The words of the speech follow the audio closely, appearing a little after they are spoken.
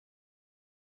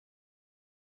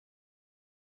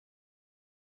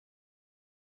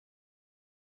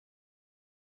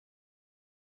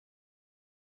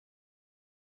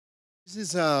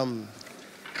This is a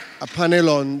panel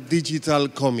on digital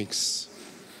comics.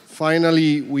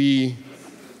 Finally, we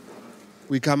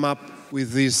come up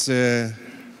with this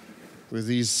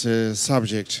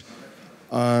subject,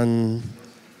 and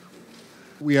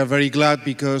we are very glad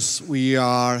because we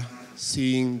are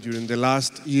seeing during the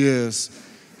last years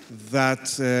that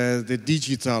the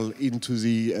digital into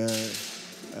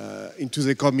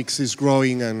the comics is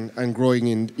growing and growing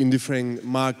in different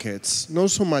markets.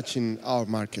 Not so much in our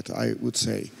market, I would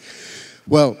say.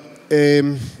 Well,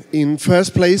 in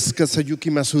first place,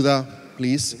 Kazuyuki Masuda,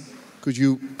 please, could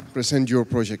you present your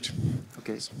project?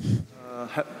 Okay.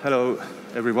 Hello,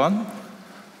 everyone.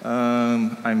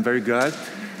 I'm very glad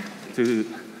to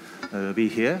be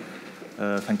here.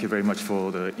 Thank you very much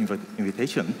for the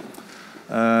invitation.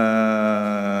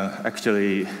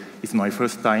 Actually, it's my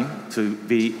first time to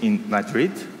be in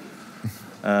Madrid.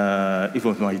 It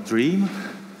was my dream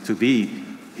to be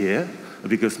here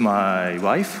because my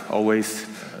wife always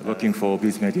working for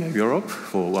Biz Media Europe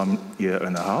for 1 year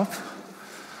and a half.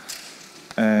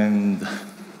 And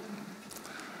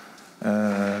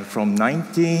from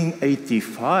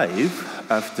 1985,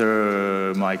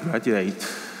 after my graduate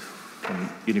from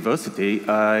university,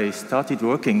 I started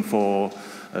working for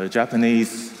a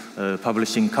Japanese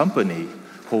publishing company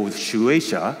called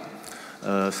Shueisha.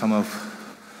 Some of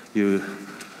you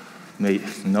may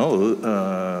know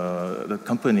the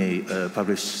company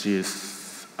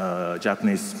publishes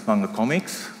Japanese manga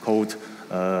comics called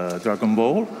Dragon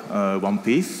Ball, One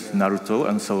Piece, Naruto,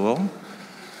 and so on.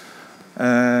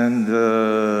 And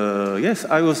yes,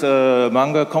 I was a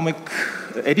manga comic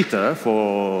editor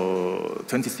for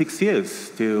 26 years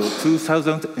till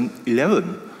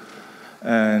 2011.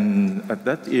 And at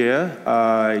that year,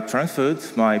 I transferred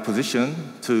my position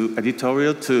to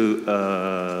editorial to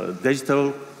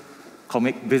digital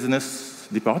comic business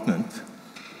department.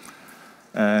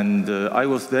 And I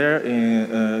was there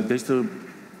in digital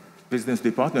business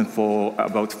department for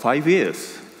about 5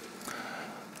 years.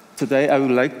 Today, I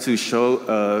would like to show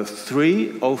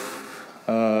 3 of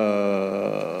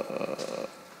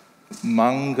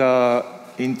manga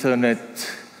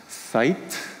internet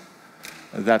site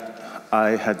that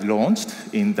I had launched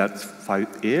in that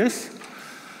 5 years.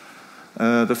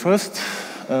 The first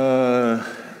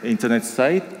internet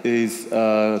site is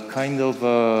a kind of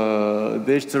a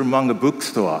digital manga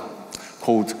bookstore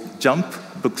called Jump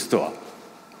Bookstore.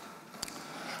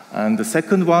 And the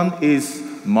second one is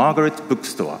Margaret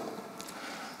Bookstore.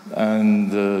 And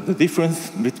the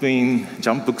difference between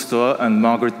Jump Bookstore and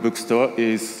Margaret Bookstore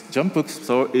is Jump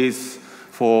Bookstore is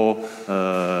for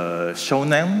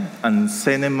shonen and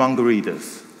seinen manga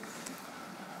readers.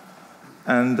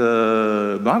 And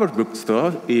Margaret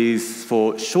Bookstore is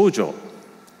for shoujo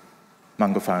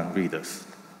manga fan readers.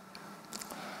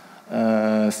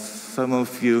 Some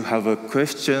of you have a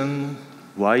question,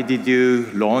 why did you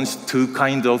launch 2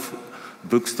 kinds of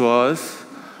bookstores?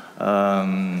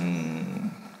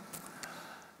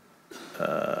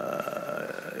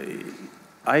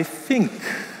 I think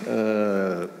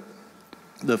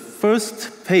the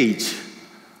first page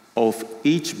of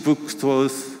each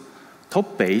bookstore's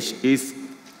top page is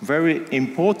very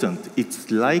important.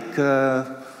 It's like the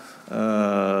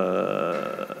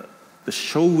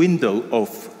show window of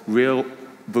real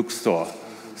bookstore.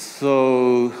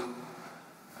 So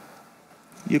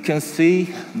you can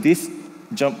see this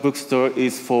Jump Bookstore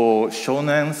is for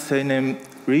shonen, seinen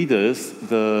readers.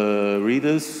 The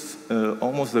readers,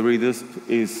 almost the readers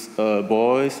is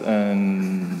boys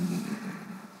and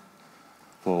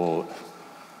for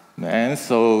men.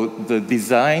 So the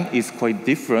design is quite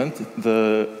different.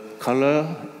 The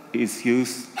color is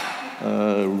used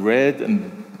red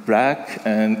and black,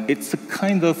 and it's a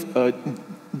kind of a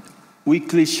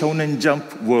weekly Shonen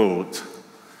Jump world.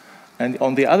 And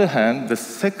on the other hand, the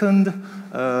second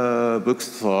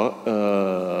bookstore,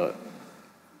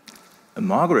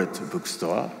 Margaret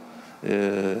Bookstore,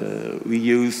 we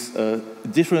use a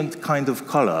different kind of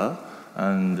color,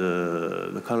 and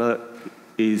the color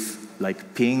is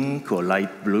like pink or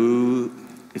light blue.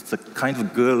 It's a kind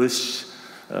of girlish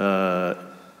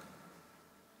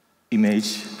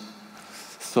image.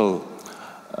 So,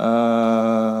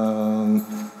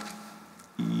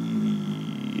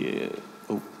 yeah.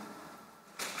 Oh.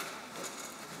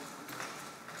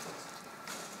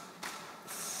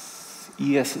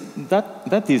 Yes,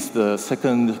 that is the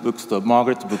second bookstore,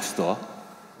 Margaret Bookstore.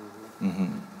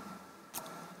 Mm-hmm.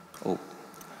 Oh,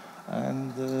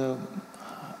 and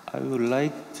I would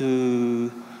like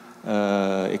to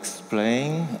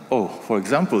explain. Oh, for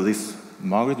example, this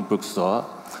Margaret Bookstore.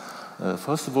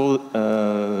 First of all,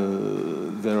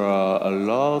 there are a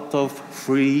lot of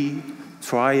free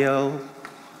trial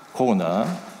corner,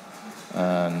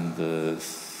 and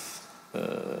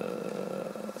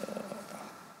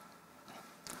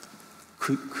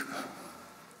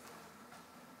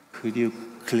could you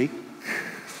click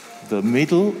the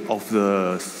middle of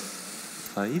the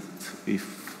site,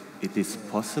 if it is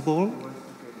possible?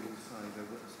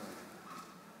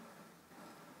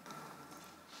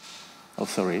 Oh,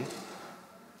 sorry.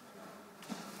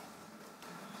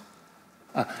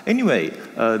 Anyway,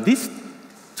 these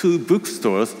two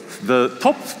bookstores, the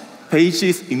top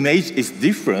page's image is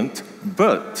different,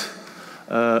 but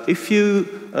if you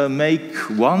make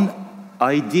one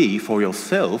ID for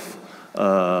yourself,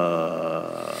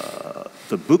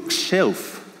 the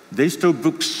bookshelf, digital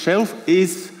bookshelf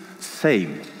is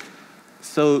same.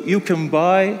 So you can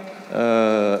buy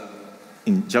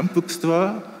in Jump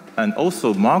Bookstore and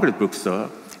also Margaret Bookstore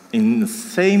in the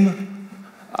same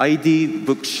ID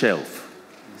bookshelf.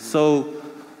 So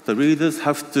the readers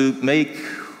have to make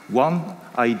one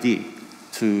ID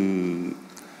to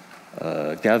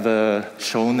gather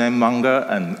shonen manga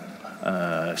and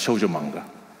shoujo manga.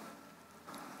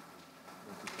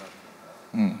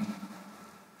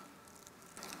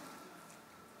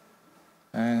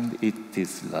 And it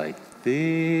is like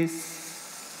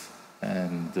this,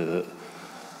 and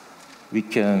we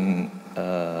can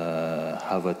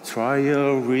have a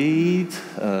trial read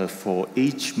for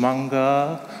each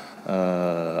manga,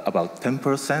 about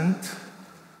 10%.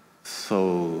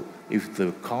 So if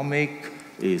the comic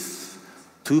is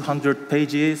 200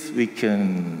 pages, we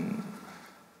can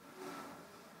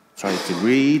try to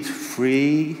read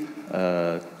free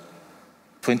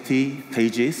 20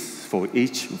 pages for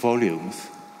each volume.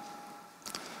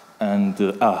 And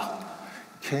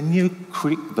can you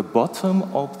click the bottom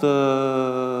of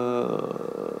the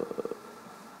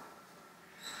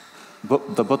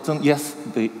button? Yes,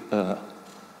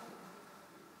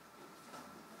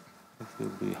 what will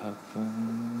be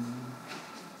happen?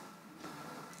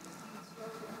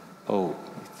 Oh,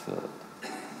 it's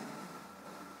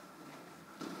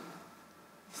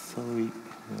sorry.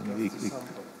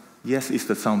 Yes, it's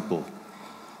the sample.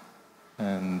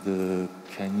 And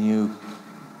can you?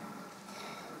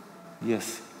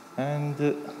 Yes, and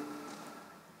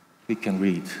we can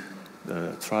read.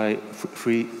 Try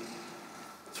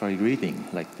reading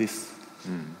like this.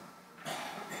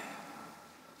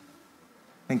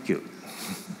 Thank you.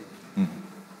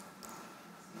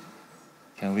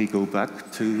 Can we go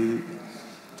back to?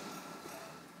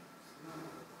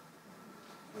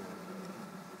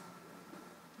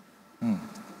 And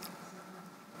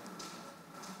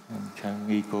can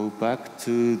we go back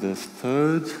to the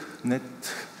third net?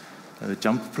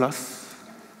 Jump Plus.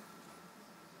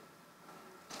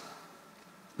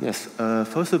 Yes,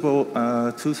 first of all,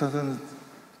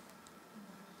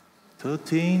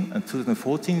 2013 and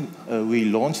 2014, we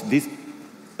launched these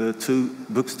two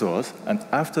bookstores, and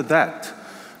after that,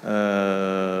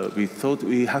 we thought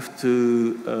we have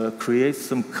to create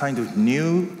some kind of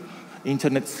new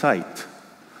internet site.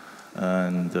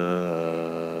 And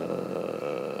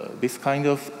this kind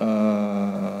of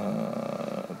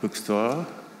bookstore,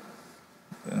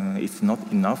 it's not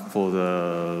enough for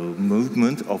the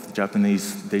movement of the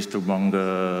Japanese digital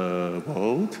manga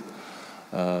world.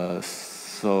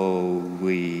 So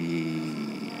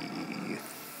we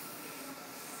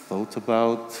thought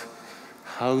about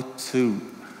how to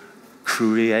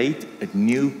create a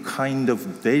new kind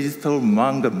of digital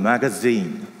manga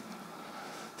magazine.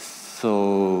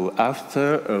 So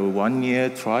after a 1-year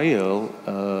trial,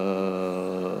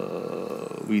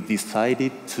 we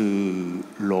decided to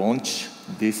launch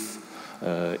this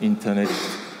internet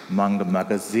manga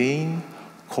magazine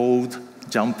called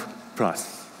Jump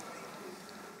Plus.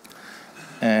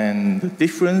 And the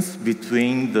difference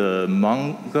between the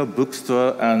manga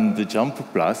bookstore and the Jump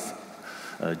Plus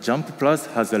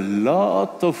has a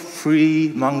lot of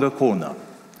free manga corner.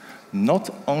 Not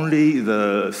only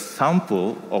the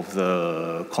sample of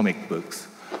the comic books,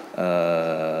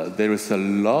 there is a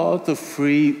lot of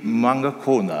free manga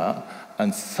corner,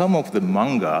 and some of the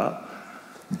manga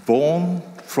born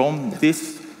from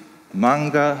this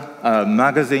manga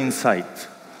magazine site.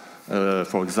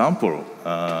 For example,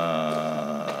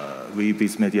 we,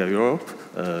 Viz Media Europe,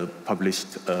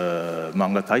 published a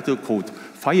manga title called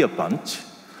Fire Punch.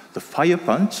 The Fire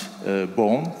Punch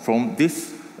born from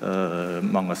this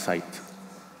manga site.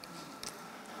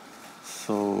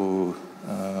 So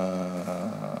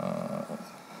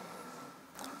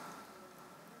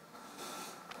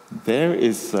there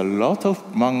is a lot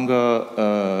of manga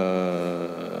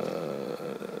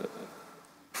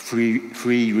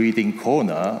free reading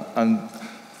corner, and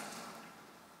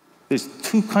there's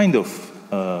two kinds of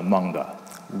manga.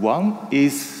 One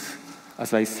is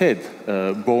as I said,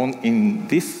 born in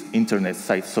this internet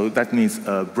site, so that means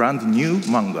a brand new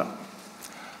manga.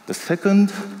 The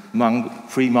second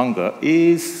free manga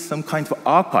is some kind of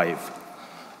archive.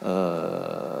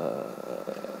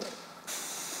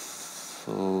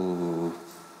 So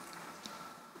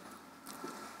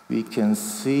we can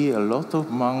see a lot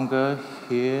of manga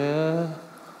here.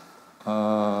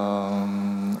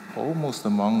 Almost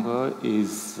the manga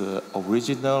is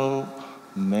original,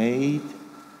 made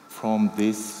from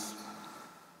this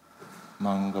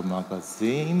manga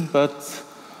magazine, but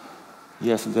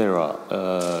yes, there are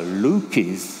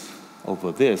Rookies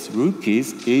over this.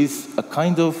 Rookies is a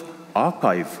kind of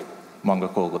archive manga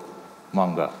called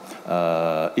manga.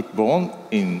 It born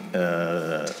in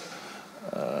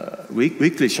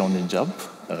Weekly Shonen Jump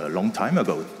a long time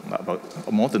ago, about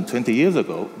more than 20 years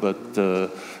ago, but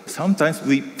sometimes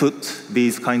we put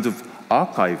these kinds of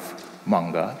archive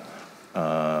manga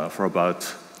for about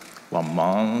 1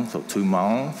 month or 2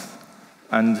 months,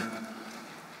 and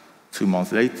 2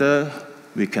 months later,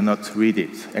 we cannot read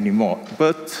it anymore.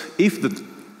 But if the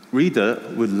reader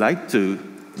would like to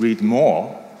read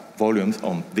more volumes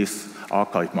on this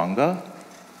archive manga,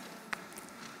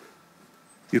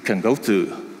 you can go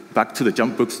back to the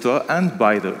Jump bookstore and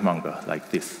buy the manga like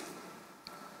this.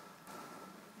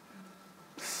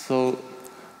 So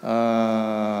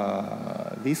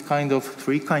these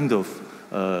three kind of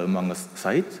manga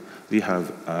sites we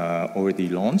have already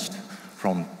launched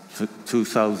from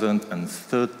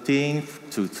 2013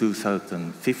 to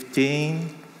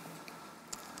 2015.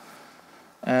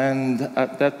 And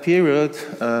at that period,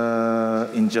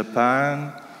 in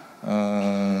Japan,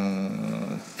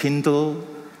 Kindle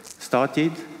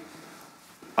started,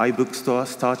 iBookstore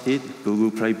started,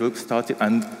 Google Play Books started,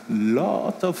 and a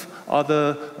lot of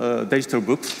other digital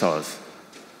bookstores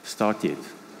started.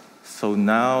 So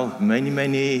now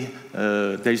many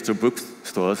digital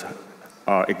bookstores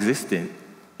are existing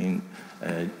in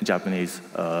Japanese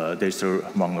digital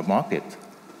manga market.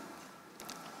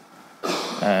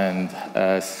 And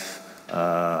as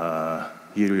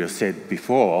Yuria said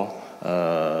before,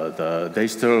 the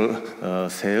digital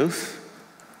sales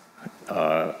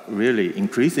are really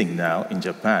increasing now in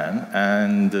Japan.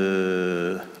 And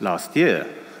last year,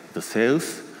 the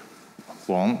sales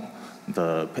won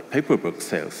the paper book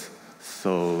sales.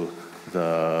 So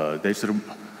the digital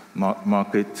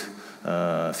market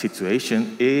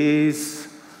situation is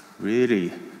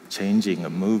really changing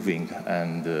and moving,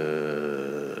 and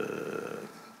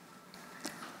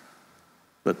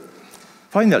but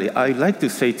finally, I'd like to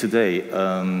say today,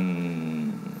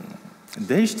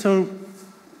 digital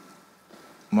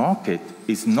market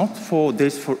is not for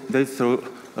digital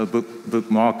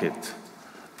book market.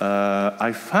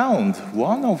 I found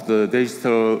one of the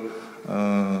digital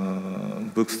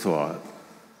bookstore.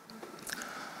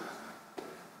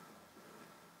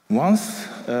 Once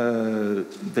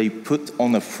they put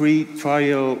on a free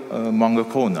trial manga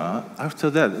corner, after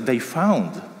that they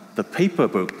found the paper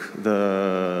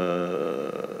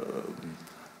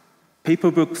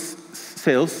book,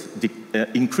 sales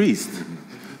increased.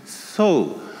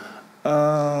 So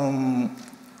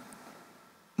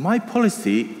my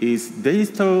policy is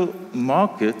digital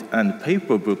market and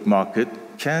paper book market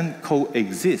can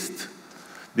coexist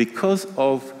because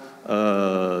of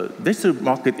digital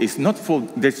market is not for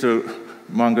digital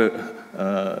manga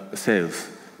sales.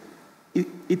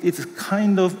 It is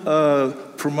kind of a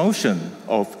promotion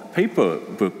of paper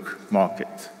book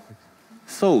market.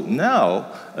 So now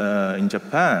in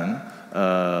Japan,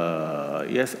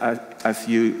 yes, as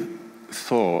you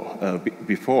saw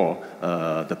before,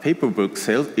 the paper book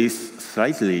sales is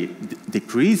slightly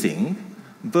decreasing,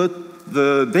 but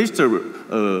the digital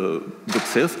book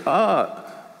sales are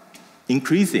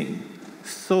increasing.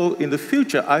 So in the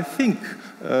future, I think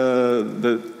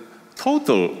the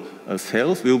total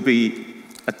sales will be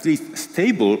at least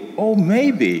stable, or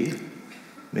maybe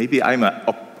I'm an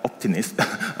optimist.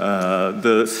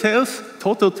 The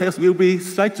total sales will be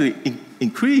slightly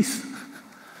increase,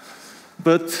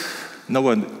 but no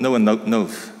one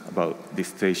knows about this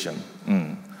situation.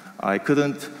 I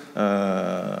couldn't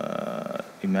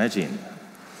imagine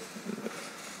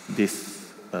this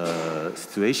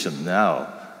situation now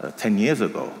 10 years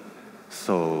ago.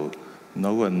 So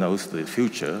no one knows the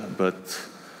future, but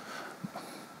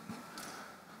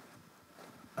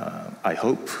I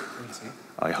hope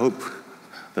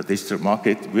the digital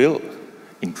market will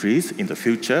increase in the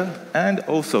future, and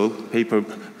also paper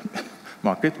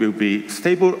market will be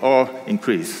stable or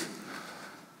increase.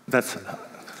 That's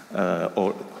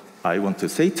all I want to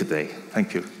say today.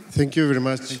 Thank you. Thank you very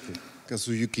much,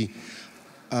 Kazuyuki.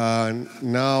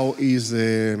 Now is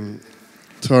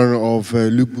turn of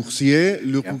Luc Boursier.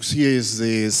 Luc Boursier is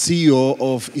the CEO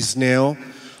of Isneo.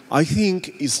 I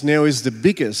think Isneo is the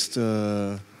biggest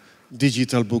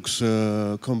digital books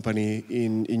company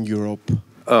in Europe.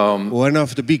 One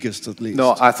of the biggest, at least.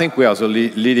 No, I think we are the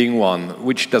leading one,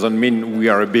 which doesn't mean we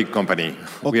are a big company.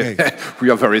 Okay. We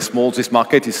are very small. This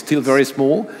market is still very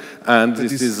small, and But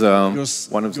this is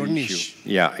one of the issues.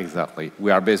 Yeah, exactly. We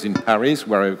are based in Paris.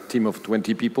 We are a team of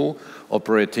 20 people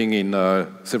operating in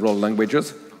several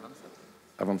languages.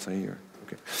 Avance here.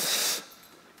 Okay.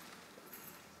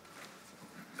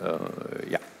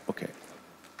 Yeah. Okay.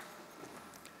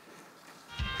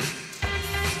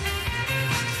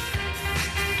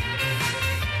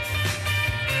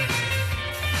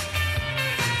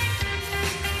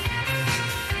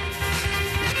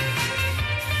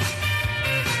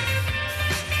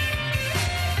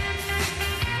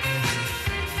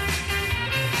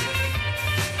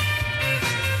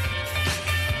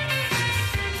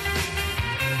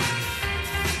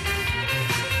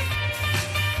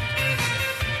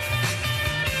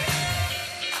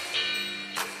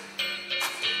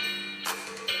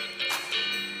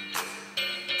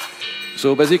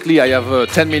 So basically, I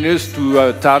have 10 minutes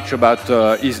to touch about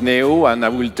Isneo, and I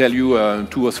will tell you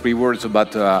 2 or 3 words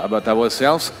about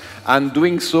ourselves. And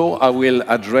doing so, I will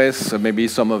address maybe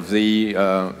some of the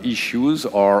issues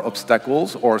or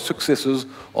obstacles or successes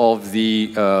of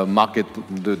the market,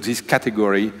 this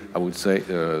category, I would say,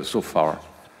 so far.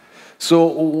 So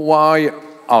why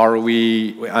are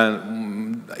we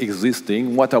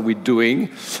existing? What are we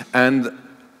doing? And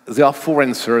there are 4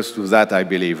 answers to that, I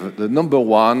believe. The number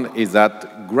 1 is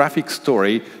that graphic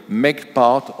story make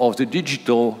part of the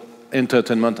digital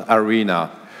entertainment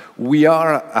arena. We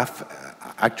are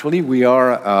actually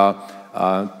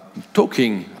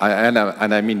talking,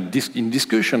 and I mean in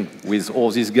discussion with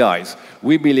all these guys.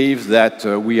 We believe that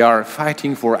we are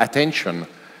fighting for attention.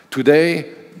 Today,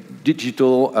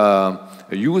 digital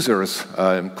users,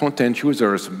 content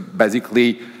users,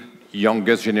 basically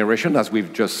youngest generation, as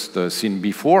we've just seen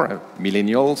before,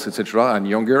 millennials, etc., and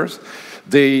youngers,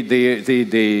 they have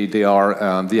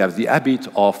the habit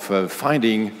of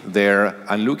finding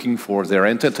and looking for their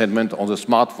entertainment on the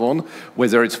smartphone,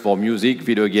 whether it's for music,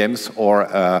 video games, or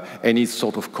any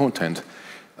sort of content.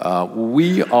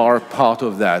 We are part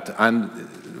of that, and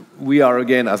we are,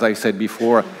 again, as I said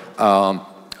before,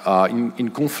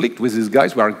 in conflict with these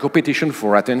guys. We are in competition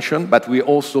for attention, but we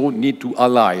also need to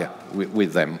ally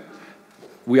with them.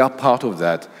 We are part of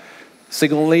that.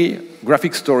 Secondly,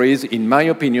 graphic stories, in my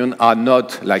opinion, are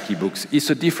not like ebooks.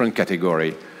 It's a different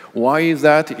category. Why is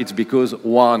that? It's because,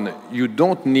 1, you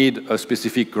don't need a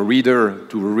specific reader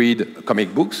to read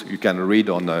comic books. You can read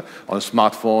on a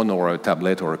smartphone or a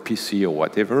tablet or a PC or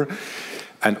whatever,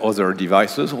 and other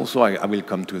devices also. I will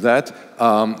come to that.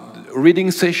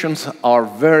 Reading sessions are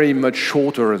very much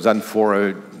shorter than for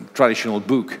a traditional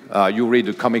book. You read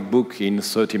a comic book in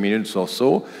 30 minutes or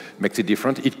so, makes it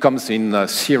different. It comes in a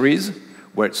series,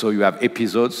 so you have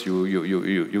episodes,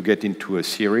 you get into a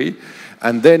series.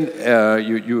 And then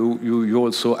you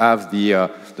also have the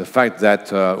fact that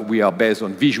we are based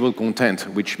on visual content,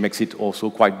 which makes it also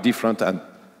quite different and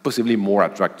possibly more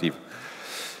attractive.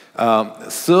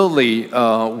 Thirdly,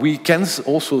 we can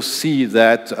also see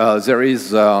that there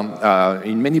is,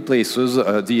 in many places,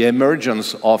 the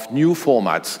emergence of new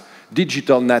formats,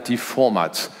 digital native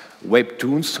formats,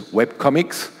 webtoons,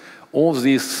 webcomics. All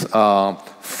these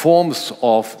forms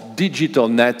of digital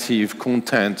native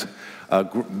content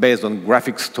based on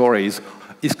graphic stories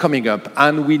is coming up,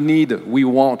 and we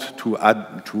want to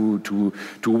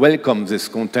welcome this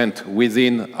content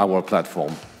within our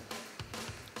platform.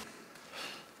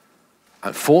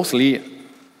 And fourthly,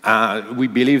 we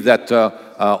believe that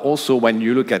also when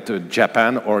you look at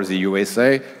Japan or the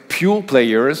USA, pure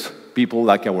players, people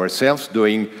like ourselves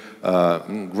doing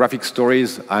graphic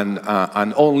stories and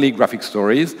only graphic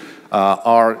stories,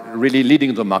 are really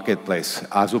leading the marketplace,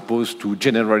 as opposed to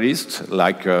generalists,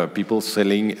 like people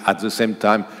selling at the same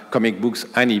time comic books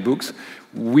and ebooks.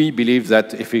 We believe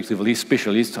that effectively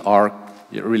specialists are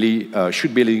really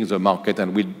should be leading the market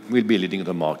and will be leading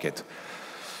the market.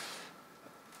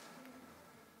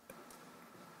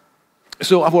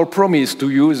 So our promise to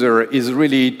user is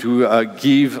really to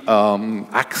give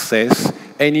access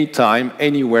anytime,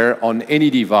 anywhere, on any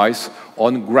device,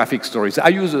 on graphic stories. I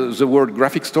use the word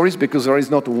graphic stories because there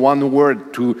is not one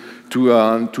word to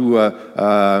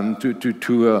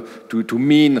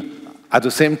mean at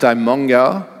the same time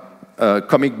manga,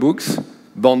 comic books,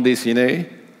 bande dessinée,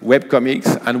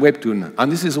 webcomics, and webtoon.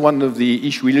 And this is one of the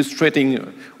issues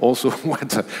illustrating also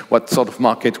what sort of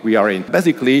market we are in.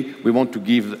 Basically, we want to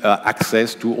give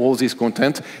access to all this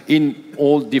content in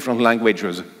all different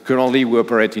languages. Currently, we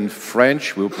operate in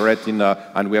French, we operate in,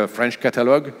 and we have a French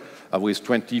catalog with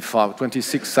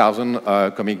 26,000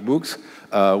 comic books.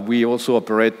 We also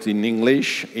operate in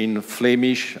English, in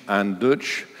Flemish and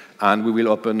Dutch, and we will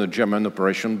open a German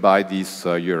operation by this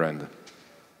year end.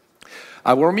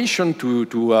 Our mission to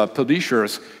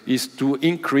publishers is to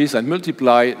increase and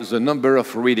multiply the number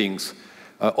of readings.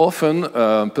 Often,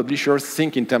 publishers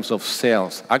think in terms of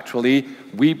sales. Actually,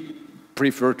 we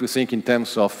prefer to think in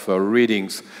terms of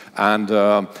readings. And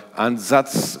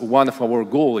that's one of our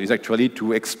goals, is actually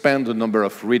to expand the number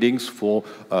of readings for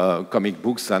comic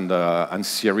books and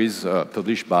series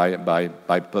published by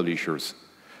publishers.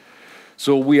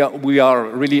 So we are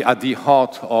really at the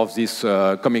heart of this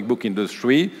comic book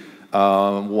industry.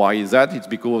 Why is that? It's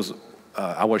because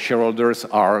our shareholders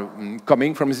are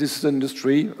coming from this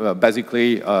industry,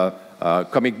 basically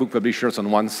comic book publishers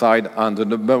on one side and the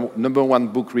number one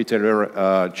book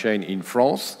retailer chain in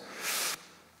France.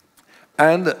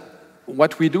 And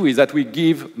what we do is that we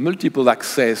give multiple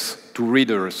access to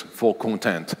readers for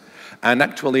content. And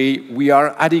actually, we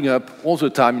are adding up all the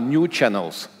time new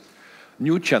channels.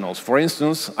 New channels. For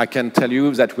instance, I can tell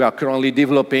you that we are currently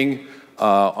developing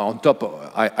on top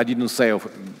of, I didn't say,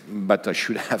 but I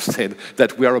should have said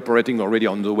that we are operating already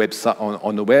on the website,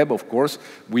 on the web, of course.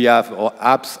 We have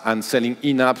apps and selling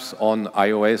in-apps on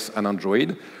iOS and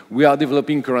Android. We are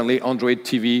developing currently Android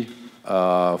TV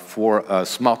for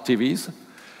smart TVs.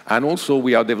 And also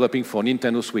we are developing for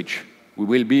Nintendo Switch. We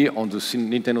will be on the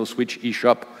Nintendo Switch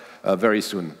eShop very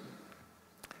soon.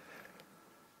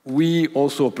 We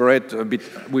also operate a bit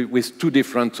with two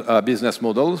different business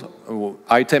models,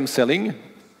 item selling,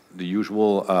 the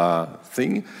usual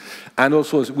thing, and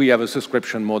also we have a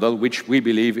subscription model, which we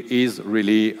believe is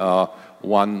really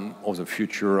one of the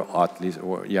future, at least,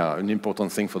 or, yeah, an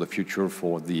important thing for the future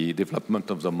for the development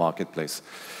of the marketplace.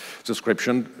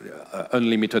 Subscription,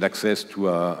 unlimited access to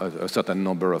a certain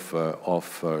number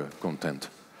of content.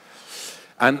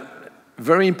 And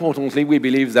very importantly, we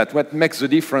believe that what makes the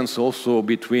difference also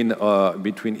between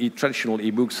traditional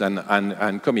e-books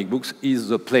and comic books is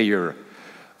the player,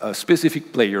 a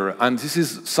specific player. And this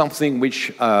is something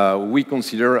which we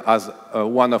consider as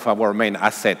one of our main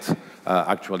assets,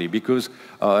 actually, because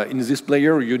in this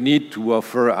player you need to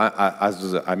offer,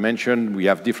 as I mentioned, we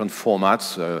have different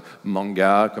formats,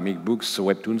 manga, comic books,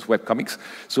 webtoons, webcomics.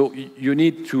 So you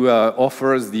need to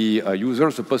offer the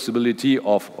users the possibility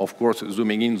of course,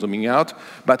 zooming in, zooming out,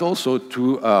 but also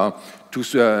to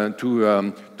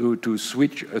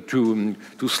switch,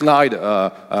 to slide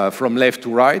from left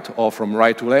to right or from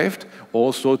right to left,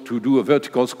 also to do a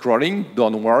vertical scrolling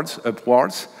downwards,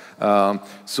 upwards.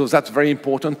 So that's very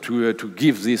important to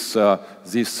give this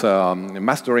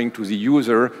mastering to the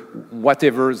user,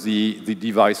 whatever the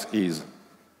device is.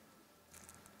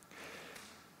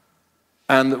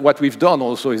 And what we've done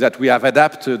also is that we have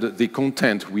adapted the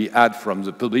content we add from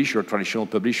the publisher, traditional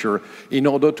publisher, in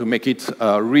order to make it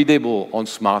readable on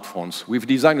smartphones. We've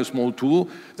designed a small tool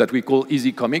that we call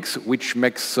Easy Comics, which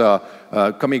makes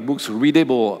comic books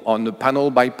readable on a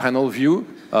panel-by-panel view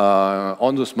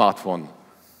on the smartphone.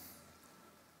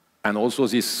 And also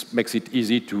this makes it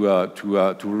easy to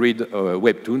read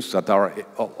webtoons that are,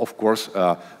 of course,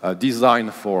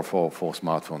 designed for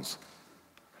smartphones.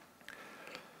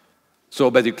 So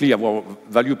basically, our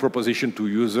value proposition to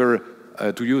users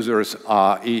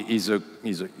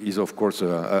is of course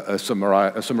a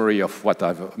summary of what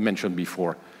I've mentioned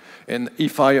before. And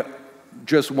if I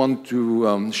just want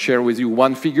to share with you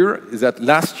one figure, is that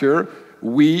last year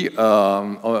we,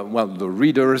 well, the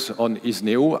readers on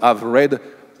Isneo have read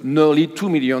nearly 2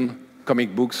 million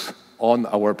comic books on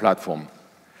our platform.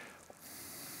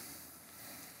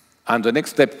 And the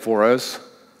next step for us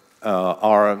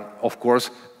are, of course,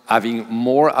 having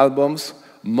more albums,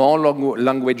 more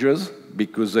languages,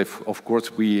 because of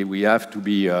course we have to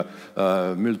be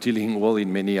multilingual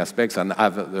in many aspects and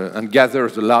and gather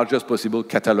the largest possible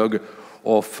catalog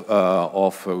of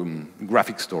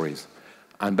graphic stories.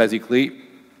 And basically,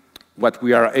 what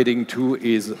we are heading to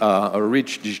is a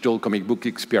rich digital comic book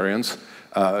experience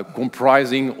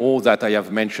comprising all that I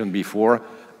have mentioned before,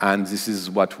 and this is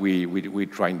what we're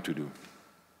trying to do.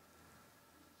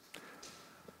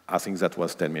 I think that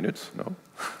was 10 minutes, no?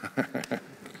 Thank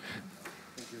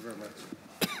you very much.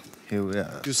 Here we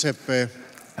are. Giuseppe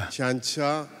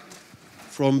Ciancia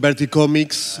from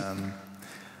Verticomics.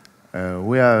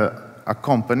 We are a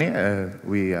company.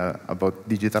 We are about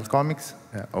digital comics,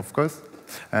 of course.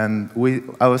 And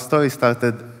our story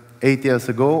started 8 years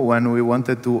ago when we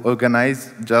wanted to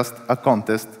organize just a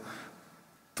contest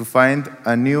to find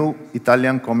a new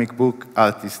Italian comic book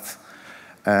artist.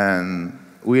 And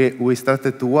we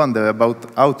started to wonder about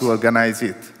how to organize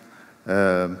it,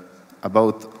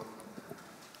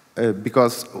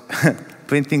 because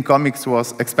printing comics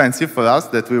was expensive for us,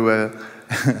 that we were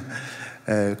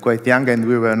quite young and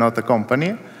we were not a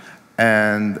company,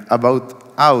 and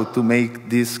about how to make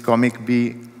this comic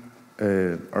be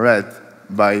read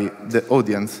by the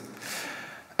audience.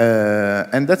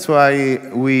 And that's why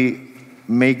we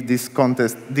make this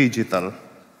contest digital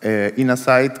in a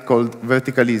site called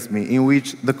Verticalismi, in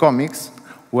which the comics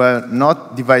were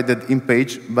not divided in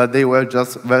page, but they were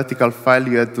just vertical file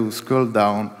you had to scroll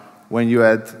down when you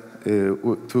had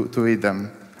to read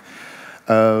them.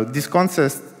 This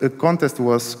contest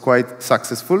was quite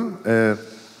successful,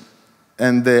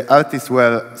 and the artists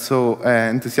were so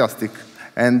enthusiastic,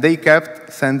 and they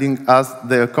kept sending us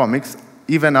their comics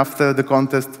even after the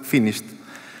contest finished.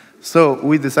 So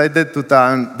we decided to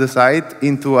turn the site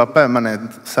into a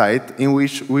permanent site in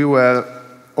which we were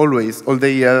always, all the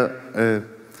year,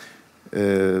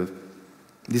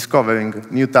 discovering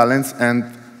new talents and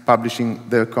publishing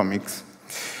their comics.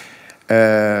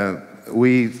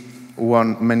 We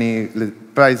won many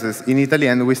prizes in Italy,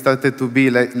 and we started to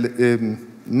be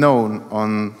known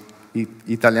on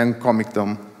Italian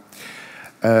comicdom.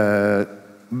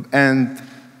 And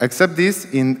except this,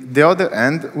 in the other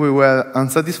end, we were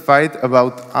unsatisfied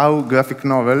about how graphic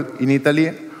novels in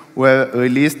Italy were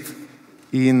released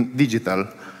in digital,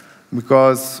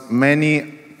 because many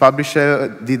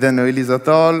publishers didn't release at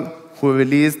all. Who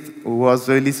was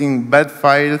releasing bad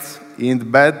files in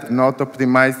bad, not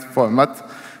optimized format,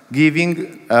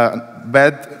 giving a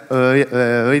bad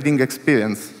reading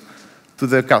experience to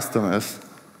the customers.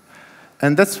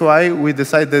 And that's why we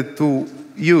decided to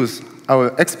use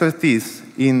our expertise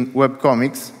in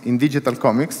webcomics, in digital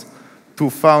comics, to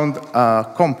found a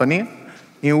company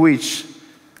in which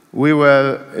we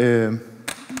were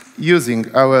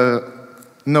using our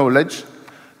knowledge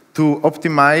to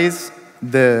optimize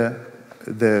the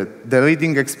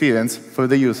reading experience for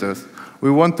the users.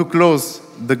 We want to close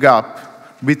the gap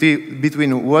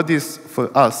between what is for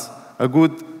us a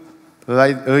good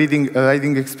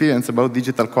reading experience about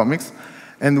digital comics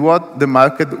and what the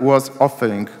market was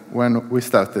offering when we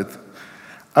started.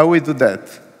 How we do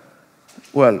that?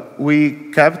 Well,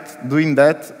 we kept doing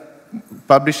that,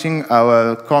 publishing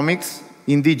our comics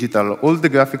in digital. All the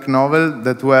graphic novels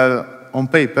that were on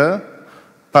paper,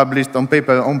 published on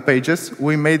paper on pages,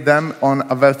 we made them on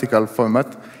a vertical format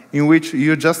in which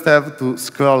you just have to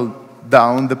scroll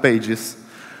down the pages.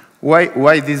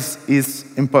 Why this is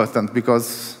important?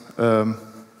 Because,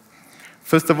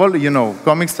 first of all, you know,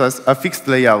 comics has a fixed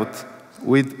layout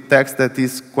with text that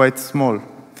is quite small.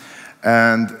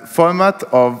 And format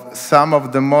of some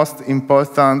of the most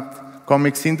important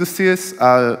comics industries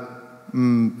are,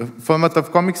 format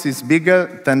of comics is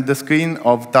bigger than the screen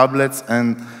of tablets,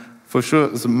 and for sure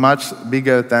is much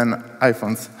bigger than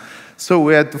iPhones. So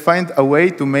we had to find a way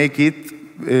to make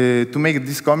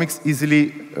these comics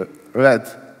easily read.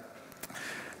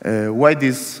 Why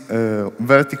this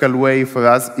vertical way for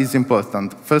us is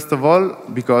important? First of all,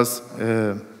 because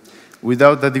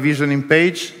without the division in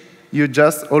page, you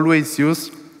just always use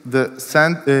the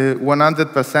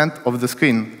 100% of the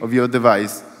screen of your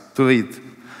device to read.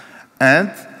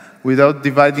 And without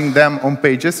dividing them on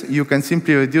pages, you can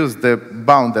simply reduce the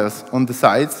boundaries on the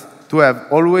sides to have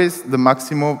always the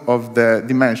maximum of the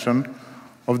dimension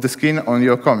of the screen on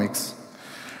your comics.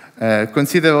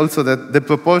 Consider also that the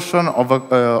proportion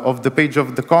of the page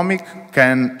of the comic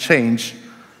can change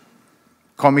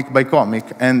comic by comic,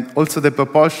 and also the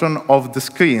proportion of the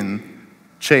screen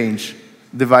change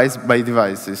device by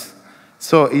devices.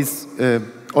 So it's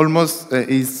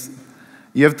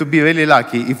you have to be really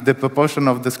lucky if the proportion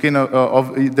of the screen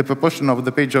the proportion of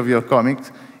the page of your comic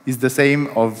is the same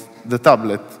of the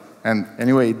tablet. And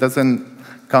anyway, it doesn't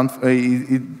count.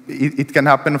 It can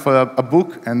happen for a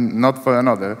book and not for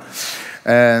another.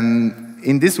 And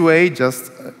in this way,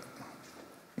 yes,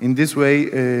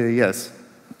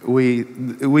 we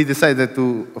decided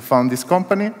to found this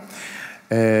company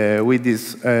with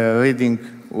this reading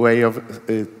way of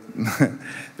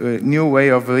new way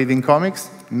of reading comics,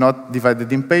 not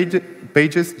divided in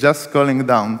pages, just scrolling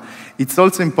down. It's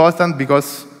also important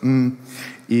because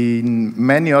in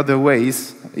many other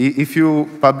ways, if you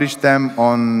publish them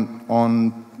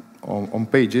on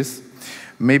pages,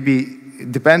 maybe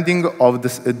depending of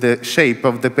the shape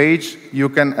of the page, you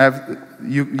can have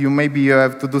maybe you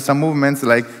have to do some movements,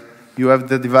 like you have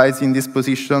the device in this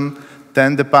position,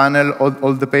 then the panel,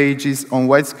 all the pages on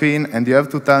widescreen, and you have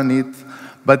to turn it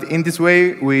But in this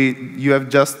way, you have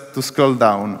just to scroll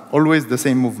down, always the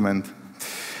same movement.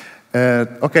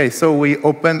 Okay, so we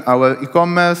opened our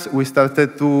e-commerce. We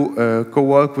started to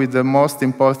co-work with the most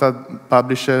important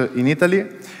publisher in Italy.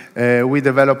 We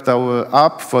developed our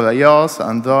app for iOS,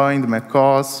 Android,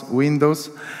 macOS, Windows,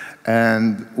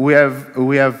 and we have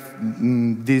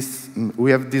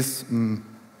this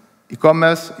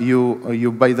e-commerce.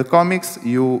 You buy the comics,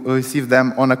 you receive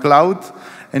them on a cloud,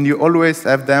 and you always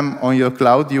have them on your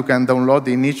cloud. You can download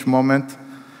in each moment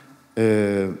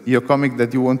your comic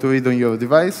that you want to read on your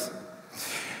device.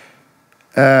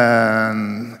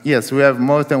 Yes, we have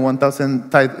more than 1,000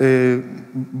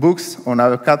 books on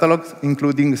our catalog,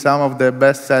 including some of the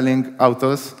best-selling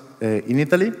authors in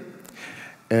Italy.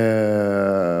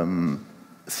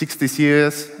 60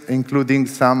 series, including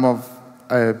some of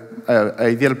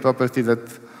ideal property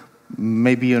that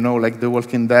maybe you know, like The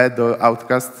Walking Dead or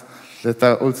Outcast, that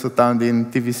are also turned in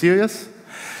TV series.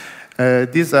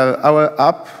 These are our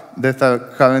app that are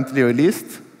currently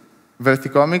released.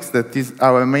 Verticomics, that is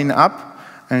our main app.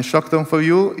 And Shockdown for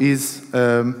You is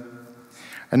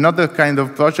another kind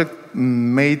of project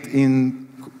made in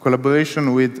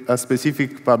collaboration with a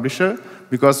specific publisher,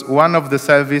 because one of the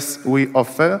services we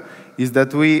offer is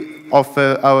that we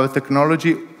offer our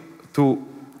technology to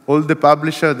all the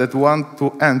publishers that want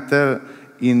to enter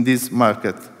in this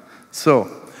market. So,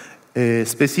 a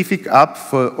specific app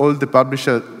for all the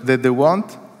publishers that they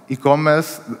want,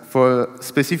 e-commerce for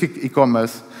specific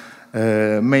e-commerce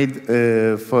made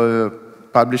for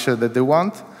publisher that they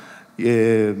want.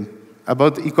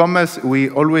 About e-commerce, we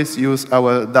always use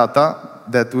our data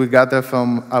that we gather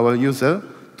from our user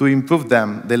to improve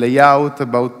them, the layout,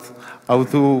 about how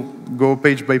to go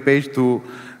page by page to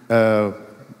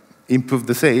improve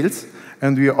the sales.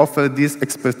 And we offer this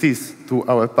expertise to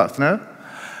our partner.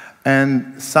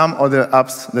 And some other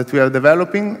apps that we are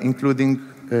developing, including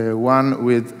one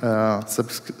with a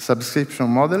subscription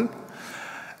model.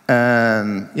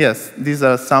 And yes, these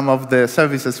are some of the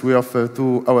services we offer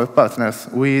to our partners.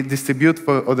 We distribute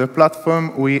for other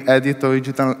platforms, we edit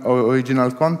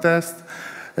original contents,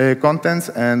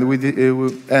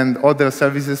 and other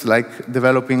services like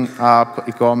developing app,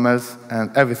 e-commerce,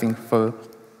 and everything for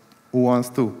who wants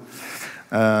to.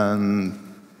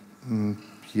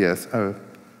 Yes,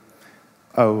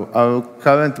 our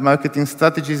current marketing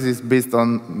strategies is based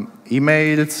on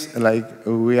emails. Like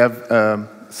we have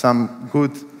some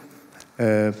good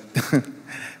on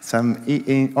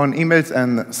emails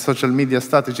and social media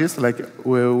strategies, like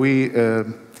where we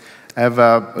have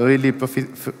a really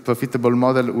profitable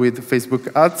model with Facebook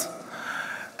ads.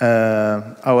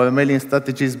 Our mailing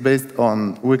strategy is based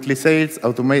on weekly sales,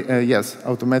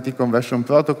 automatic conversion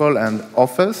protocol, and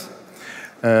offers.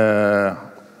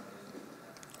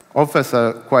 Offers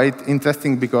are quite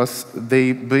interesting because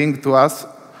they bring to us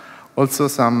also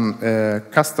some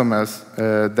customers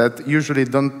that usually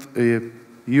don't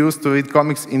used to read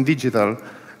comics in digital,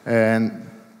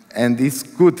 and it's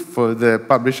good for the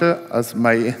publisher,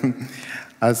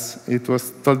 as it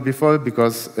was told before,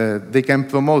 because they can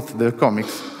promote their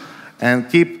comics and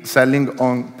keep selling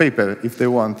on paper if they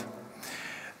want.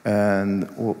 And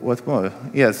what more?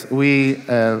 Yes, we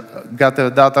gather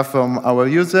data from our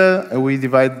user. We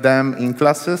divide them in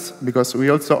classes because we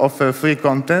also offer free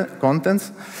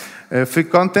contents. Free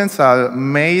contents are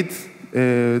made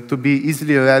to be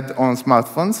easily read on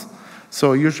smartphones.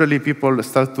 So usually people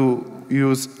start to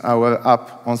use our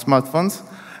app on smartphones,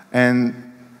 and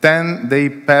then they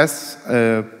pass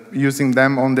using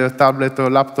them on their tablet or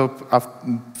laptop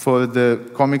for the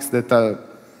comics that are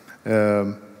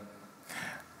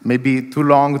maybe too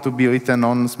long to be written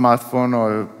on smartphone,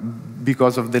 or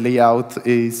because of the layout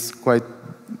is quite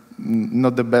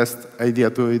not the best idea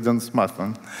to read on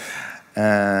smartphone.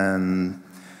 And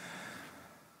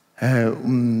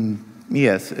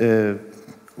yes,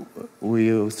 we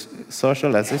use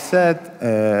social, as I said.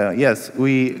 Yes,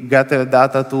 we gather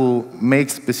data to make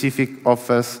specific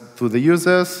offers to the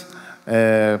users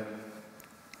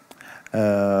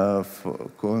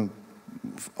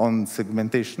on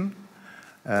segmentation.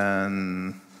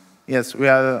 And yes, we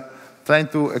are trying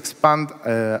to expand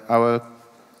our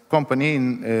company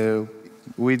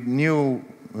with new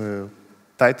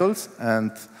titles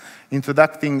and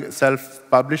introducing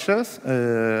self-publishers,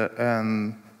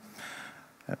 and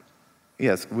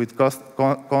yes, with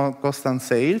constant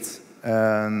sales.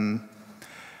 And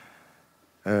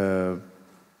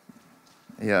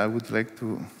yeah, I would like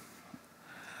to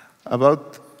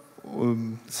about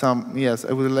yes,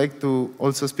 I would like to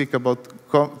also speak about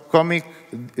comic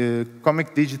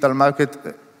digital market.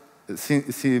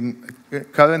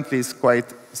 Currently is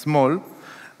quite small.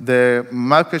 The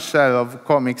market share of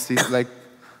comics is like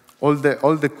all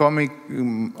the comic,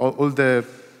 all the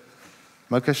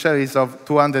market share is of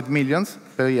 200 millions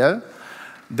per year.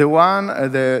 The one,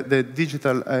 the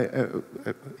digital,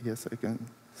 yes, I can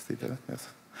see that, yes.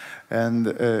 And,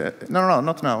 no,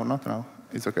 not now,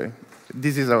 it's okay.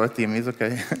 This is our team, it's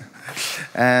okay.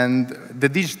 And the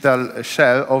digital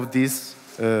share of this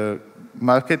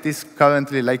market is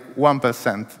currently like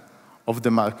 1% of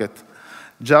the market.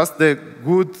 Just the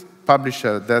good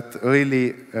publisher that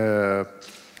really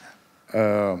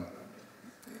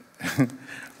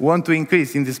want to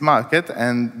increase in this market,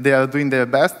 and they are doing their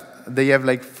best. They have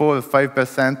like 4 or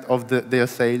 5% of their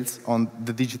sales on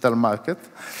the digital market.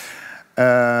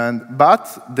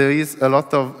 But there is a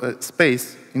lot of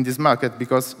space in this market,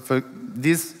 because for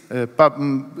this,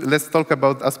 let's talk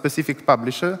about a specific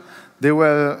publisher. They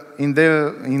were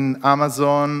in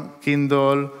Amazon,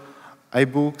 Kindle,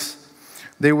 iBooks.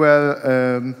 They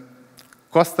were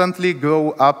constantly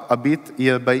grow up a bit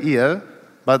year by year,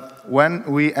 but when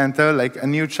we enter like a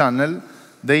new channel,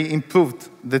 they improved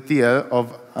the tier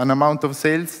of an amount of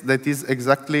sales that is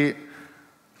exactly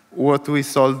what we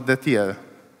sold that year.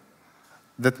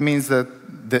 That means that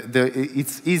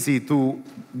it's easy to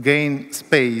gain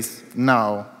space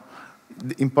now.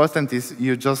 The important is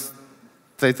you just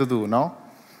try to do, no?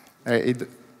 Un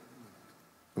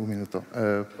minuto.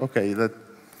 Okay,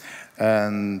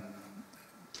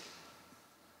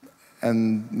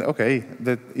 and okay,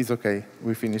 that is okay.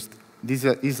 We finished. This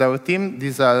is our team.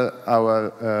 These are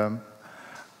our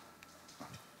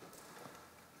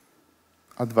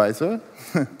advisor.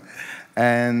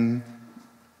 And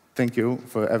thank you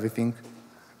for everything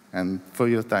and for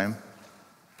your time.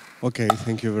 Okay,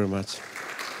 thank you very much.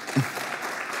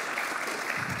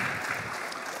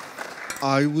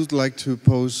 I would like to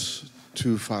pose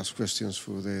 2 fast questions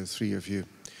for the 3 of you.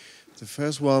 The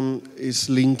first one is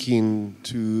linking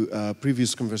to a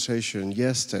previous conversation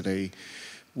yesterday.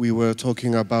 We were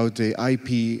talking about the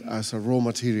IP as a raw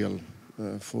material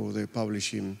for the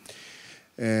publishing.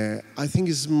 I think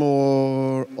it's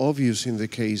more obvious in the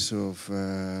case of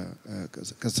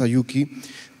Kazuyuki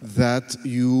that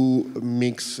you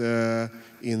mix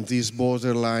in this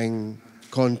borderline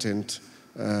content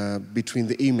between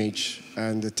the image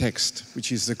and the text,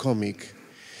 which is the comic.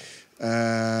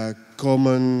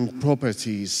 Common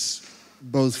properties,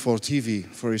 both for TV,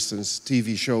 for instance,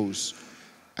 TV shows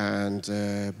and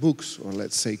books, or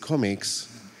let's say comics.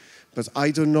 But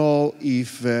I don't know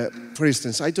if, for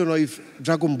instance, I don't know if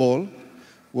Dragon Ball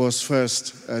was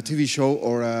first a TV show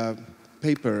or a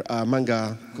paper, a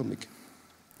manga comic.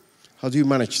 How do you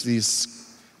manage this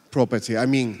property? I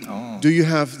mean, do you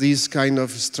have this kind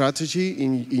of strategy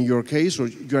in your case, or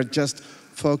you are just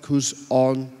focused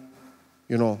on,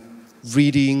 you know,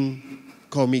 reading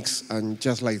comics and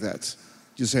just like that?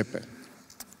 Giuseppe.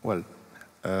 Well,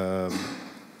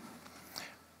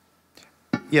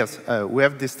 yes, we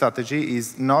have this strategy.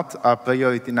 Is not a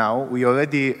priority now. We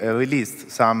already released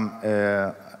some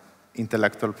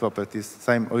intellectual properties,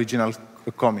 some original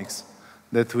comics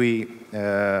that we,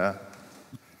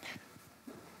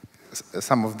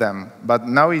 some of them. But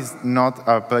now is not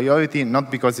a priority, not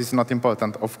because it's not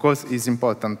important. Of course, it's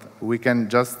important. We can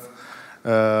just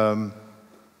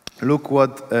look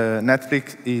what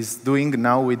Netflix is doing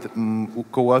now with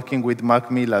co-working with Mark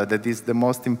Millar. That is the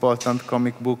most important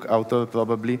comic book author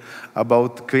probably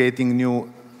about creating new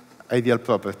ideal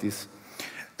properties.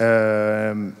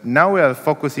 Now we are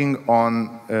focusing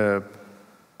on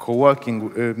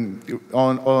co-working,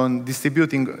 on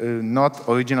distributing not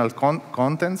original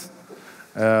contents,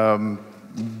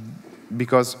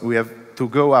 because we have to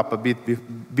grow up a bit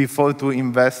before to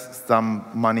invest some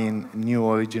money in new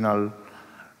original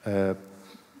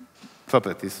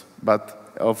properties.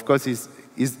 But of course, is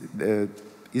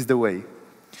the way.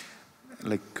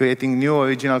 Like creating new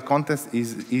original content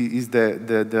is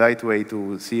the right way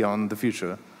to see on the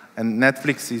future, and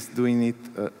Netflix is doing it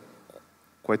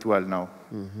quite well now.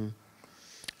 Mm-hmm.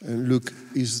 And look,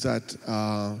 is that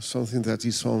something that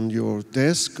is on your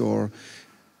desk, or?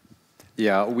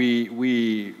 Yeah,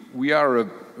 we are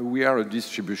a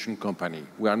distribution company.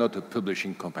 We are not a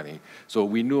publishing company. So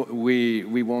we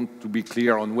want to be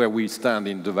clear on where we stand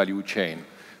in the value chain.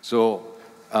 So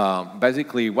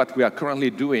basically, what we are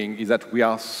currently doing is that we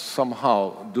are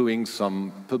somehow doing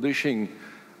some publishing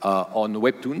on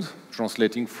webtoons,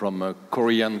 translating from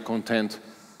Korean content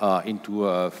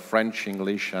into French,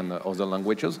 English, and other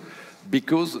languages,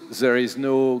 because there is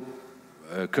no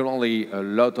currently a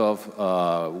lot of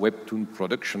webtoon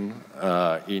production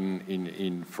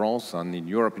in France and in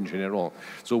Europe in general.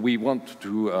 So we want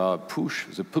to push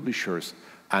the publishers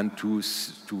and to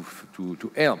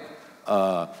help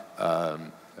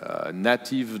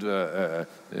native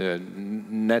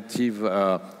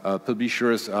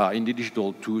publishers in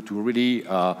digital to really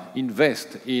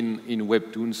invest in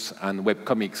webtoons and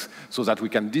webcomics so that we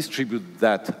can distribute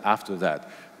that after that.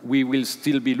 We will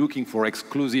still be looking for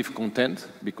exclusive content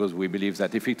because we believe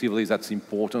that effectively that's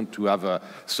important to have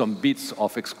some bits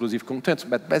of exclusive content.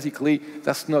 But basically,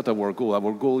 that's not our goal.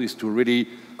 Our goal is to really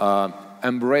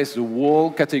embrace the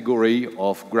whole category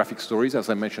of graphic stories, as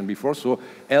I mentioned before. So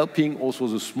helping also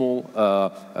the small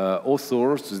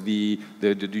authors, the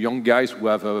young guys who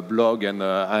have a blog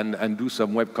and do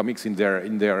some webcomics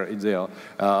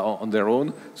on their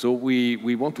own. So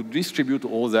we want to distribute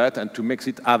all that and to make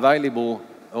it available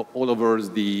all over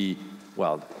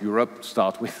Europe to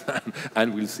start with,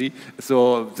 and we'll see.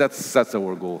 So that's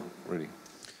our goal, really.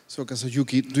 So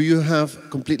Kazuyuki, do you have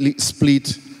completely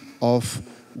split off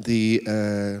the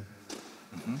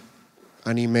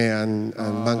anime and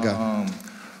manga?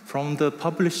 From the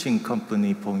publishing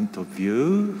company point of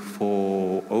view,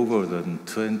 for over than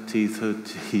 20,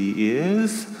 30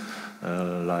 years,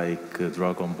 like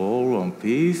Dragon Ball, One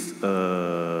Piece,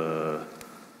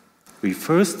 we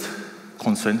first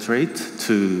concentrate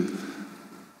to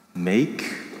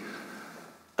make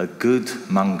a good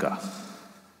manga.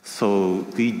 So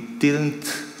we didn't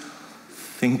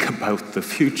think about the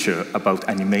future, about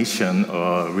animation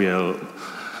or real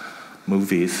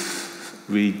movies.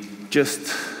 We just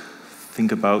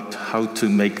think about how to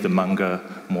make the manga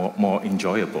more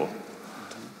enjoyable.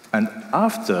 And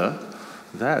after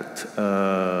that,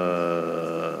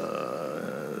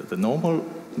 the normal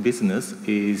business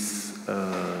is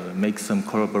make some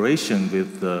collaboration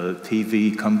with the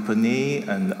TV company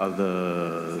and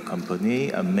other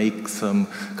company and make some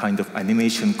kind of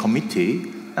animation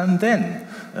committee and then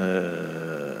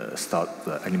start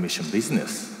the animation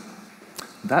business.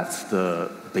 That's the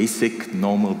basic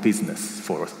normal business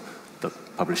for the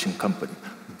publishing company.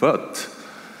 But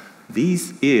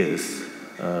these years,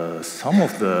 some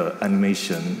of the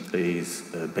animation is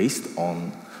based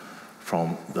on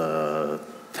from the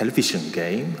television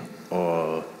game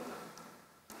or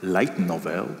light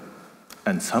novel,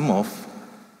 and some of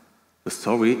the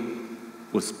story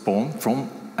was born from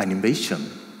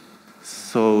animation.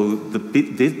 So the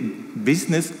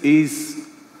business is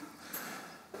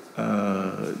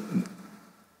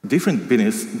different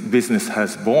business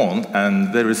has born,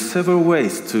 and there is several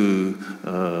ways to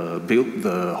build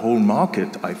the whole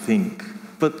market, I think.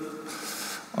 But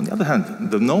on the other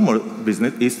hand, the normal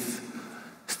business is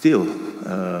still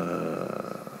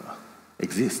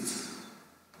exists.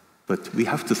 But we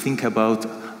have to think about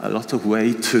a lot of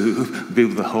ways to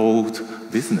build the whole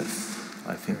business,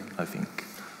 I think.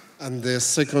 And the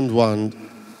second one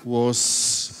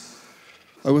was,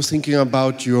 I was thinking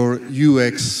about your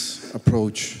UX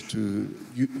approach to,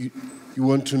 you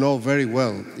want to know very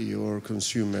well your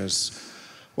consumers.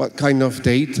 What kind of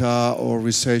data or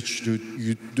research do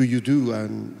you do,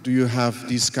 and do you have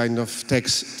this kind of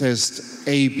test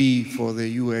A/B for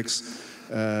the UX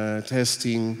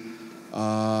testing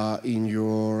in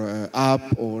your app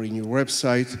or in your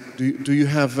website? Do you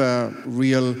have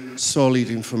real solid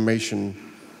information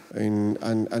and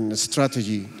a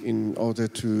strategy in order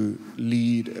to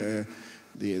lead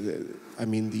the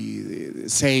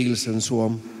sales and so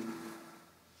on?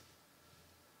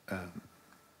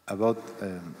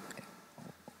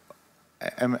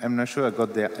 I'm not sure I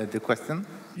got the question.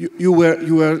 You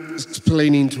were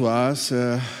explaining to us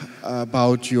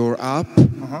about your app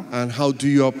and how do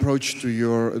you approach to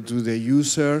the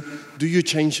user. Do you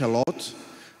change a lot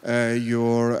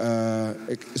your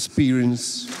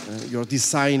experience, your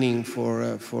designing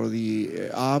for the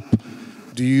app?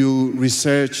 Do you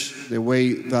research the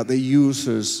way that the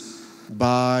users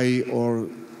buy or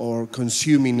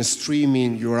consuming,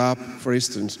 streaming your app, for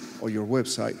instance, or your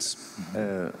websites?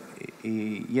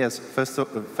 Yes, first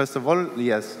of all,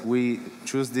 yes, we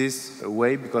choose this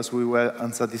way because we were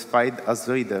unsatisfied as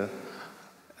reader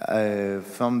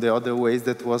from the other ways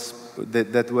that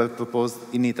were proposed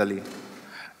in Italy,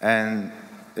 and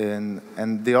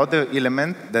the other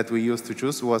element that we used to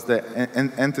choose was the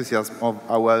enthusiasm of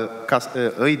our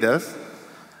readers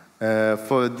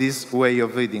for this way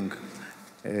of reading.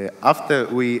 After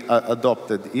we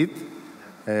adopted it,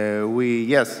 we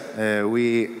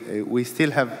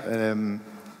still have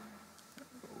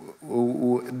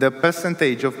the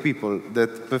percentage of people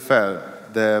that prefer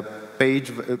the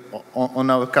page on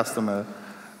our customer,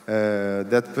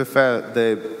 that prefer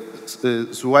the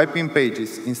swiping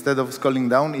pages instead of scrolling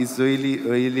down is really,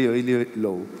 really, really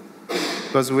low.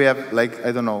 Because we have, like,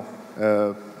 I don't know,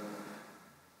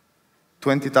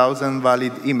 20,000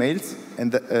 valid emails,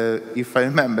 and if I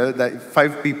remember, that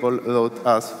 5 people wrote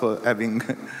us for having,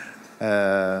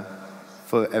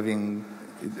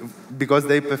 because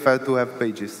they prefer to have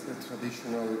pages. The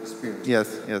traditional experience.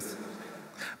 Yes, yes.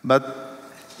 But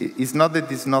it's not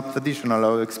that it's not traditional,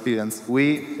 our experience.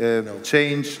 We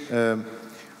changed,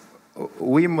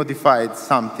 we modified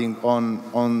something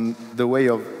on the way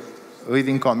of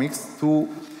reading comics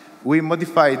we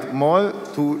modified more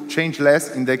to change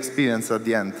less in the experience at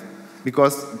the end.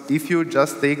 Because if you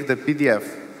just take the PDF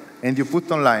and you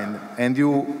put online and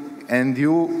you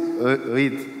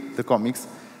read the comics,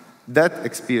 that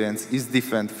experience is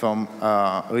different from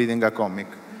reading a comic.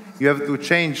 You have to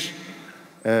change,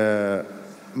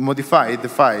 modify the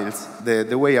files,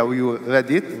 the way how you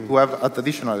read it to have a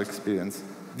traditional experience.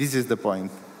 This is the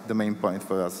point, the main point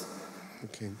for us.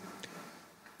 Okay.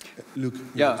 Luke,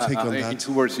 take on that. In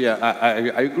 2 words,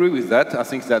 I agree with that. I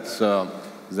think that's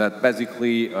that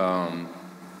basically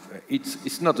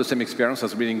it's not the same experience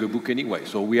as reading a book anyway.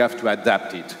 So we have to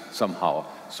adapt it somehow.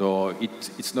 So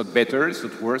it's not better, it's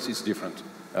not worse, it's different.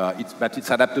 But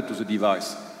it's adapted to the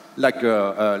device. Like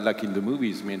in the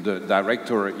movies, I mean, the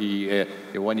director,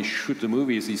 when he shoots the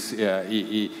movies,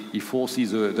 he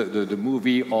forces the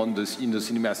movie in the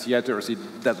cinema theaters. He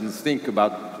doesn't think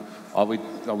about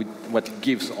what it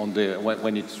gives on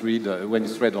when it's read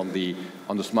on the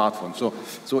smartphone. So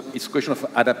it's a question of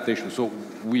adaptation. So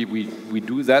we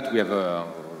do that. We have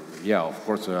of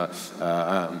course a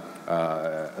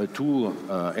tool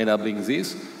enabling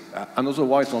this. And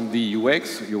otherwise on the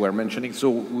UX you were mentioning.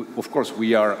 So of course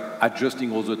we are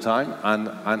adjusting all the time and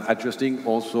adjusting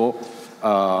also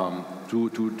to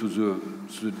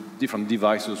the different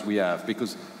devices we have,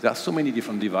 because there are so many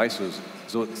different devices.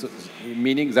 So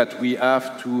meaning that we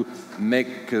have to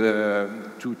make the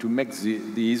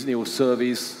Isneo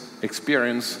service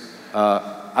experience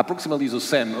approximately the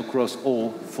same across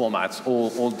all formats,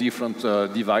 all different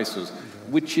devices,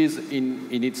 which is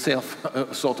in itself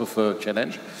a sort of a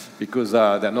challenge, because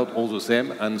they're not all the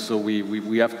same, and so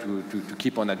we have to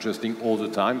keep on adjusting all the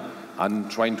time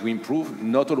and trying to improve.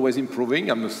 Not always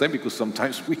improving, I must say, because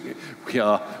sometimes we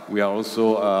are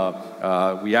also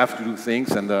we have to do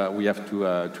things, and we have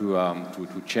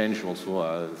to change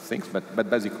also things. But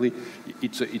basically,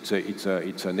 it's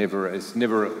a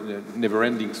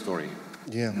never-ending story.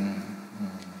 Yeah.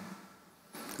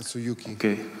 So Yuki.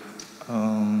 Okay.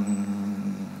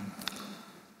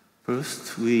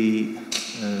 First, we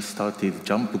started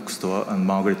Jump Bookstore and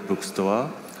Margaret Bookstore.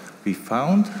 We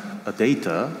found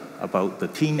data about the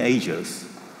teenagers.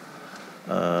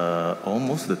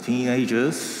 Almost the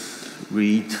teenagers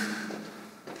read.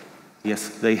 Yes,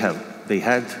 they had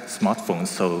smartphones,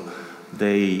 so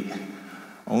they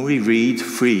only read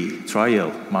free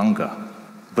trial manga,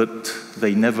 but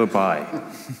they never buy.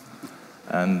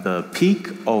 And the peak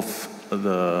of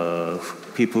the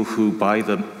people who buy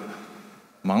the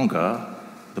manga,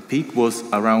 the peak was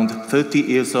around 30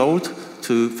 years old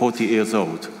to 40 years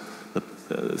old.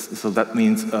 So that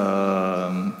means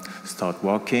start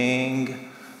working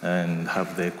and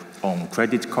have their own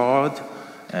credit card,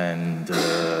 and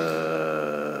the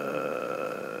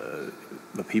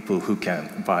people who can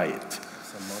buy it.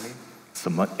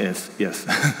 Some money? Yes.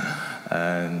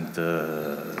 And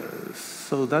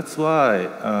so that's why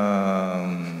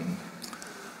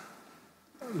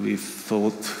we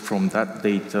thought from that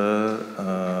data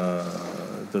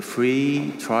the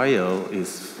free trial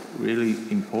is really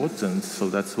important. So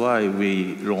that's why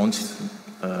we launched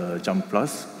Jump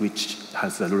Plus, which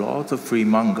has a lot of free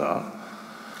manga.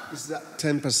 Is that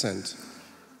 10%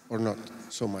 or not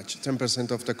so much?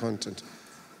 10% of the content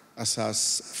as a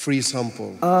free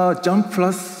sample? Jump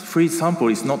Plus free sample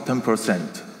is not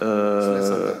 10%.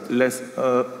 Less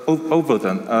over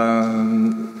than.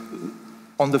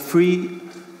 On the free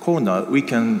corner, we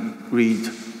can read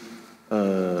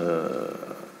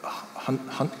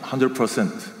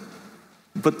 100%.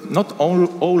 But not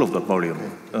all of the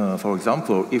volume. For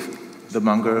example, if the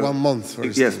manga... 1 month, for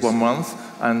instance. Yes, 1 month.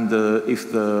 And if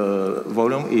the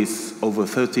volume is over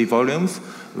 30 volumes,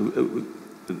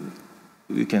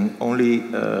 we can only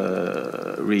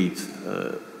read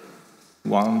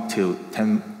 1 till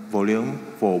 10 volume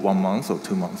for 1 month or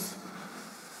 2 months.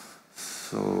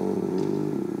 So,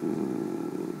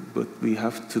 but we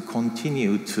have to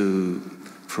continue to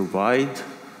provide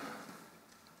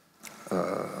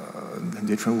a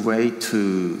different way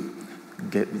to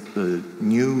get the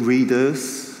new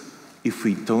readers. If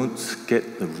we don't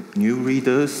get the new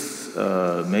readers,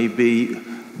 maybe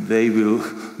they will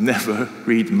never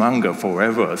read manga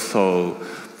forever. So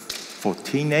for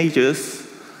teenagers,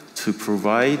 to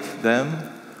provide them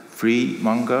free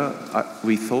manga,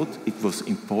 we thought it was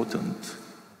important.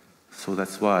 So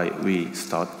that's why we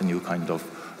start a new kind of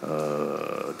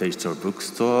digital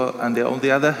bookstore. And on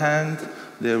the other hand,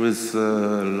 there is a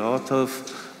lot of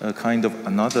kind of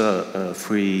another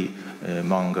free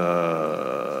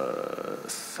manga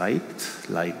site,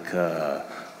 like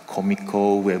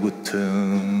Comico,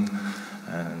 Webtoon,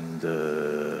 and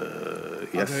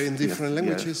yes. Are they in different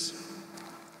languages?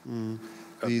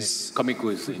 Yes. Comico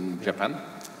is in Japan.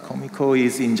 Comico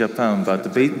is in Japan,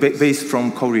 but based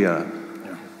from Korea,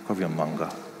 Korean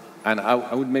manga. And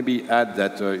I would maybe add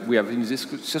that we have in this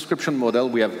subscription model,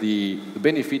 we have the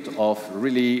benefit of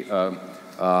really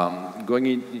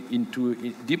going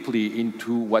deeply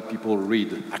into what people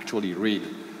actually read.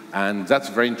 And that's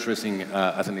very interesting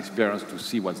as an experience to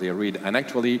see what they read. And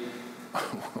actually,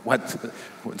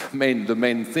 the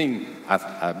main thing,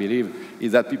 I believe,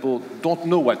 is that people don't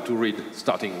know what to read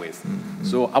starting with. Mm-hmm.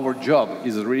 So our job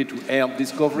is really to help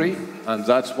discovery, and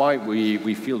that's why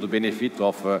we feel the benefit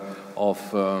of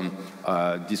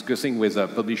discussing with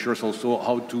publishers also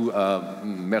how to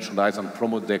merchandise and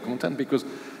promote their content, because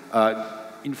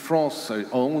in France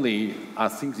only, I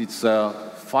think it's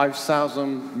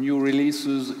 5,000 new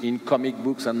releases in comic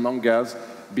books and mangas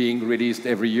being released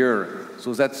every year.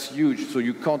 So that's huge. So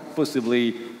you can't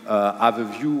possibly have a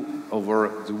view over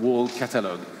the whole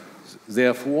catalog.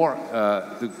 Therefore,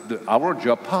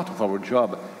 part of our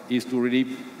job is to really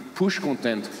push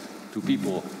content to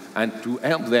people and to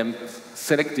help them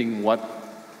selecting what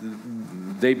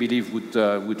they believe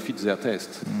would fit their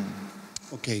taste.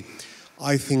 Okay,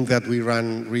 I think that we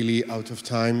ran really out of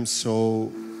time,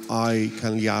 so I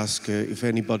kindly ask if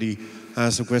anybody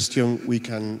has a question, we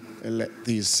can let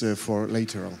this for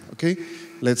later on, okay?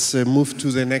 Let's move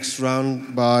to the next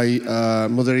round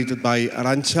moderated by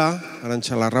Arantxa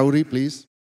Larrauri, please.